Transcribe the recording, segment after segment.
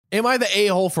Am I the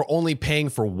a-hole for only paying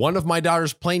for one of my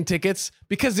daughter's plane tickets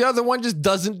because the other one just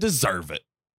doesn't deserve it?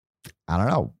 I don't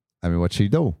know. I mean, what'd she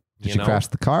do? Did she crash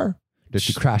the car? Did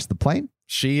she crash the plane?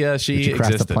 She Did she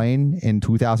crash the plane in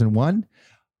 2001?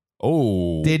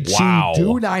 Oh, did she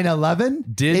do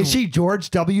 9/11? Is she George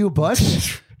W.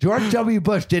 Bush? George W.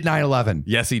 Bush did 9/11.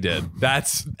 Yes, he did.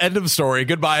 That's end of story.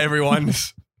 Goodbye, everyone.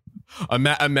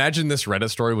 Imagine this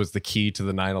Reddit story was the key to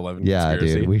the 9/11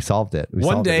 conspiracy. Dude, we solved it.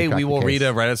 One day we will read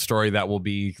a Reddit story that will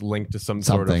be linked to something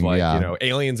sort of like,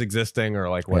 aliens existing or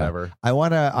like whatever. Yeah.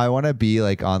 I wanna be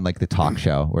like on like the talk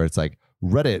show where it's like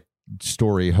Reddit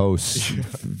story hosts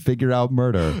figure out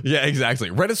murder. Yeah, exactly.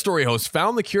 Reddit story host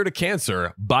found the cure to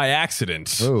cancer by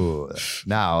accident. Oh,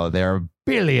 now they're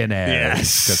billionaires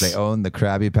because they own the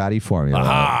Krabby Patty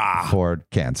formula for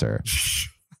cancer.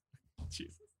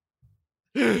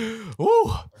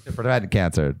 Ooh. To prevent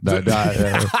cancer. No,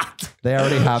 they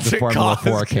already have the formula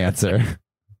for cancer.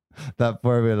 That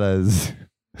formula is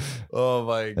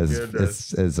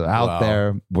goodness. is out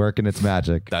there working its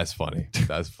magic. That's funny.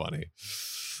 That's funny.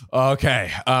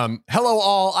 Okay. Hello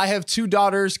all. I have 2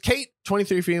 daughters, Kate,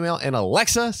 23 female, and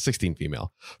Alexa, 16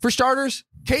 female. For starters,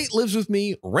 Kate lives with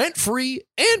me rent-free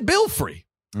and bill-free.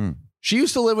 She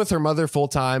used to live with her mother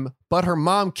full-time, but her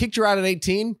mom kicked her out at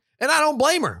 18, and I don't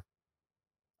blame her.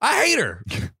 I hate her.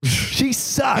 She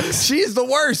sucks. She's the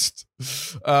worst.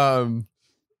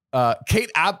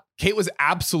 Kate was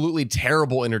absolutely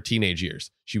terrible in her teenage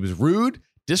years. She was rude,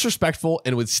 disrespectful,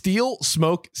 and would steal,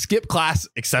 smoke, skip class,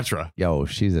 etc. Yo,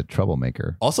 she's a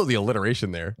troublemaker. Also, the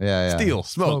alliteration there. Yeah. Steal,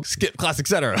 smoke, skip class,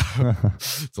 etc.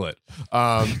 It's lit.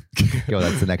 Yo,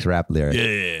 that's the next rap lyric.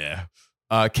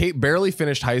 Yeah. Kate barely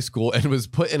finished high school and was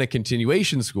put in a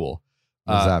continuation school.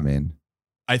 What does that mean?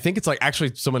 I think it's like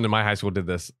actually someone in my high school did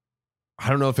this. I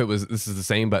don't know if this is the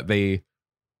same, but they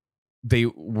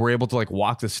were able to like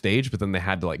walk the stage, but then they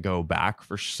had to like go back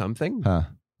for something.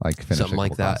 Like finish something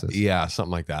like that. Classes. Yeah,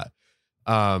 something like that.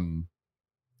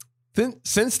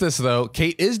 Since this though,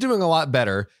 Kate is doing a lot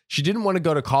better. She didn't want to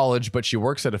go to college, but she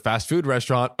works at a fast food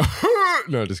restaurant.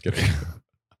 No, just kidding.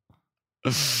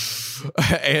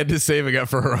 And is saving up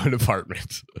for her own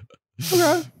apartment.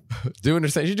 Okay. Doing her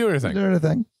thing. She's doing her thing. Doing her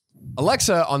thing.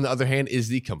 Alexa, on the other hand, is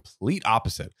the complete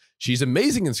opposite. She's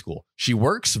amazing in school. She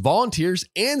works, volunteers,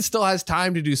 and still has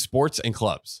time to do sports and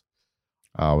clubs.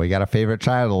 Oh, we got a favorite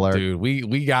child alert. Dude,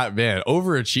 we got, man,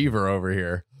 overachiever over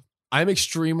here. I'm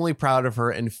extremely proud of her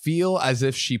and feel as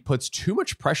if she puts too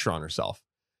much pressure on herself.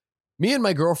 Me and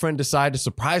my girlfriend decide to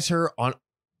surprise her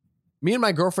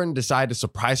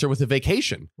with a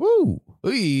vacation. Woo!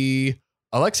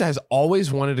 Alexa has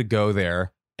always wanted to go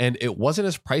there, and it wasn't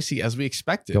as pricey as we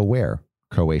expected. Go where?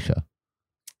 Croatia.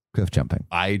 Cliff jumping.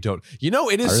 I don't. You know,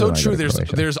 it is so true.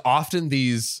 There's often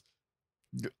these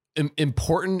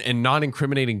important and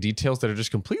non-incriminating details that are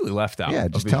just completely left out. Yeah,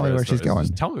 just tell me where she's going.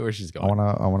 Just tell me where she's going.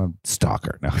 I want to stalk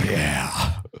her. No.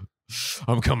 Yeah.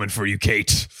 I'm coming for you,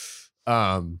 Kate.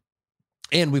 And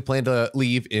we plan to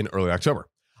leave in early October.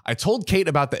 I told Kate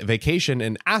about the vacation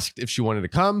and asked if she wanted to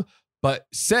come, but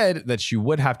said that she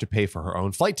would have to pay for her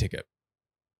own flight ticket.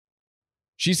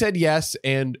 She said yes,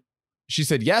 and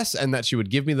that she would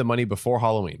give me the money before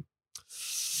Halloween.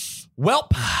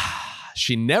 Welp,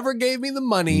 she never gave me the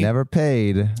money. Never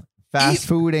paid. Fast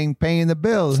food ain't paying the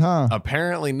bills, huh?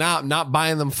 Apparently not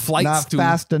buying them flights not to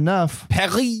fast enough.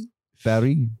 Paris.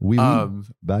 Oui,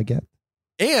 baguette.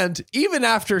 And even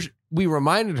after we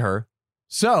reminded her,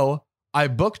 I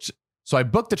booked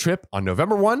the trip on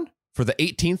November 1 for the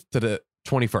 18th to the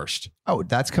 21st. Oh,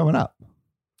 that's coming up.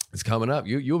 It's coming up.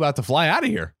 You about to fly out of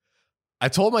here. I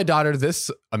told my daughter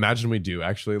this. Imagine we do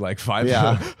actually like 5.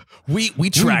 Yeah. We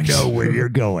tracked. We know where you're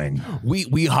going.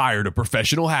 We hired a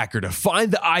professional hacker to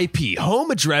find the IP,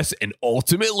 home address, and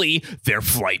ultimately their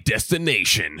flight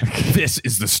destination. This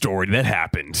is the story that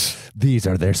happened. These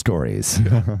are their stories.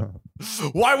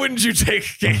 Why wouldn't you take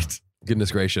Kate?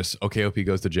 Goodness gracious. OKOP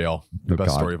goes to jail. The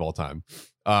best story of all time.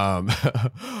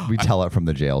 We tell it from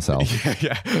the jail cell.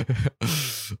 Yeah.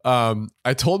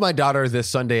 I told my daughter this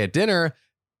Sunday at dinner,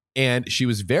 and she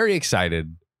was very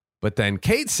excited. But then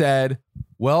Kate said,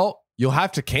 well, you'll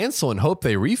have to cancel and hope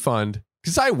they refund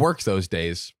because I work those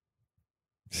days.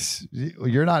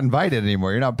 You're not invited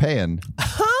anymore. You're not paying.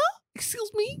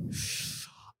 Excuse me?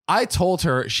 I told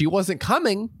her she wasn't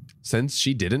coming since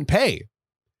she didn't pay.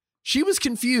 She was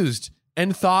confused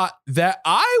and thought that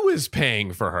I was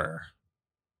paying for her.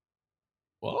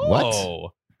 Whoa.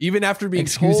 What? Even after being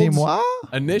told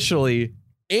initially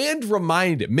and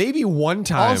reminded maybe one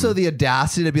time. Also the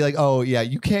audacity to be like, oh yeah,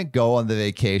 you can't go on the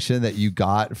vacation that you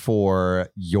got for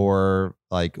your,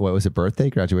 like, what was it, birthday,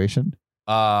 graduation?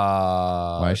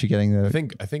 Why is she getting the?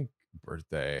 I think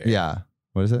birthday. Yeah.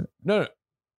 What is it? No.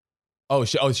 Oh,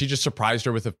 she just surprised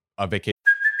her with a vacation.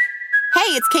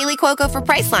 Hey, it's Kaylee Cuoco for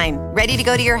Priceline. Ready to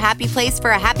go to your happy place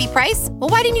for a happy price? Well,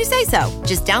 why didn't you say so?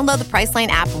 Just download the Priceline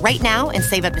app right now and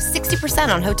save up to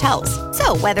 60% on hotels.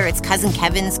 So whether it's Cousin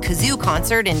Kevin's Kazoo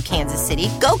Concert in Kansas City,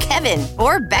 go Kevin,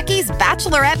 or Becky's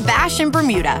Bachelorette Bash in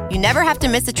Bermuda, you never have to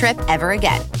miss a trip ever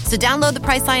again. So download the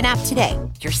Priceline app today.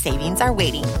 Your savings are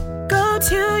waiting. Go to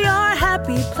your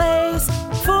happy place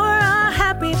for a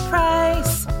happy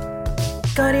price.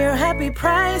 Go to your happy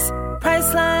price,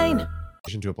 Priceline.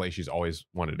 To a place she's always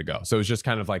wanted to go. So it's just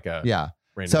kind of like a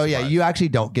random So surprise. you actually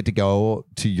don't get to go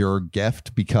to your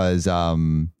gift because I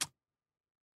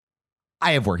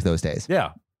have work those days.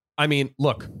 Yeah. I mean,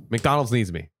 look, McDonald's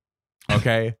needs me.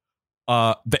 Okay.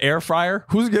 The air fryer.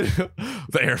 Who's gonna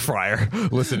the air fryer?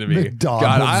 Listen to me.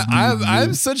 McDonald's God,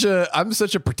 I'm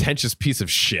such a pretentious piece of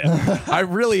shit. I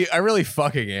really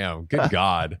fucking am. Good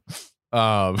God.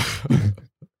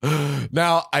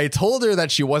 Now, I told her that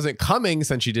she wasn't coming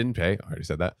since she didn't pay. I already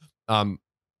said that. I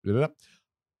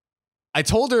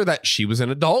told her that she was an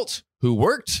adult who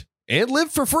worked and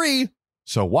lived for free.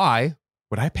 So why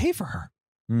would I pay for her?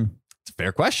 It's a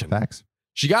fair question. Facts.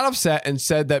 She got upset and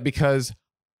said because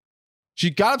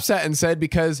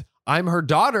I'm her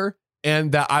daughter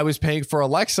and that I was paying for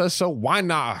Alexa. So why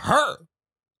not her?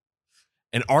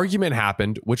 An argument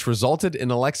happened, which resulted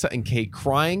in Alexa and Kate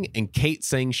crying and Kate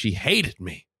saying she hated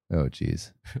me. Oh,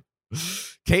 geez.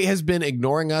 Kate has been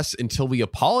ignoring us until we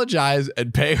apologize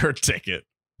and pay her ticket.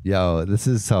 Yo, this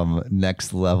is some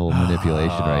next level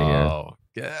manipulation right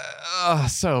here. Oh,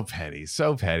 so petty.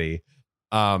 So petty.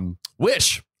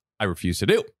 Which I refuse to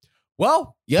do.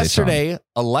 Well, yesterday,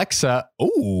 Alexa,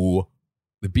 the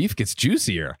beef gets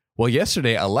juicier. Well,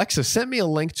 yesterday, Alexa sent me a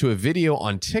link to a video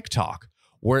on TikTok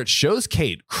where it shows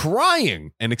Kate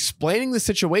crying and explaining the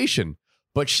situation,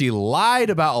 but she lied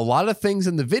about a lot of things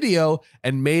in the video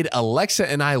and made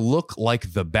Alexa and I look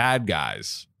like the bad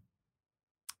guys.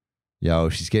 Yo,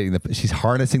 she's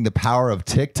harnessing the power of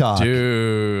TikTok.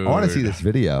 Dude. I want to see this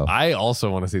video. I also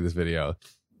want to see this video.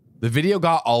 The video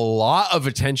got a lot of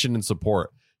attention and support.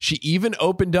 She even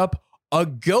opened up a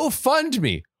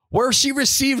GoFundMe where she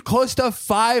received close to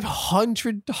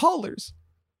 $500.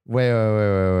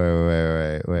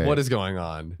 Wait. What is going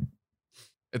on?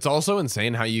 It's also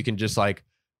insane how you can just like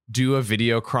do a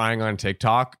video crying on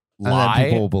TikTok, lie, and then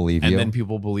people will believe you. and then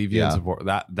people believe you and support.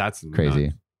 That's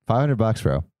crazy. $500,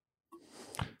 bro.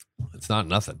 It's not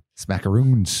nothing.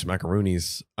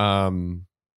 Smackaroonies.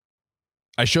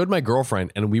 I showed my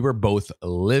girlfriend and we were both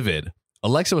livid.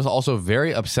 Alexa was also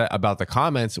very upset about the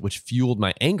comments, which fueled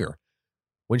my anger.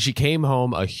 When she came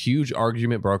home, a huge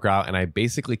argument broke out and I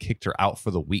basically kicked her out for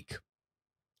the week.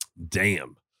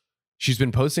 Damn. She's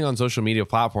been posting on social media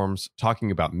platforms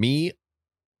talking about me,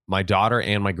 my daughter,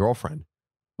 and my girlfriend.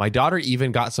 My daughter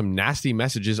even got some nasty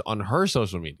messages on her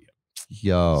social media.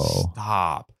 Yo.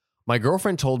 Stop. My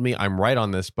girlfriend told me I'm right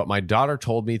on this, but my daughter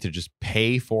told me to just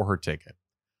pay for her ticket.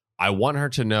 I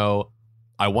want to know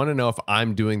if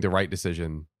I'm doing the right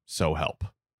decision, so help.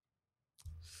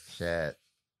 Shit.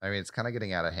 I mean, it's kind of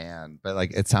getting out of hand, but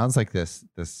like it sounds like this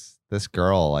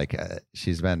girl, like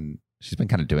she's been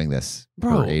kind of doing this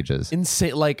for ages.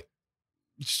 Insane, like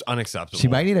just unacceptable. She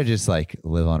might need to just like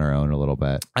live on her own a little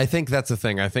bit. I think that's the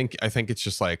thing. I think it's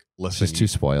just like, listen, she's too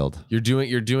spoiled. You're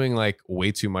doing like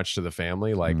way too much to the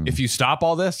family. Like if you stop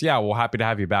all this, yeah, we're happy to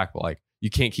have you back, but like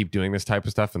you can't keep doing this type of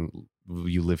stuff and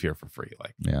you live here for free.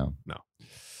 Like, yeah, no.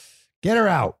 Get her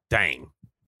out. Dang.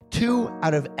 2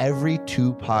 out of every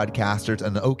 2 podcasters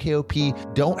on the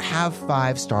OKOP don't have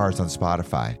 5 stars on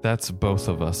Spotify. That's both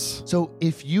of us. So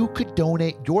if you could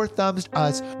donate your thumbs to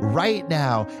us right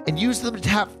now and use them to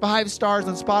tap 5 stars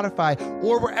on Spotify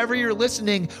or wherever you're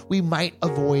listening, we might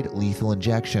avoid lethal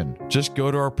injection. Just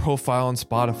go to our profile on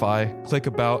Spotify, click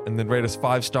about, and then rate us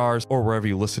 5 stars or wherever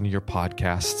you listen to your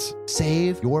podcasts.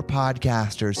 Save your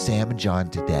podcasters, Sam and John,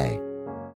 today.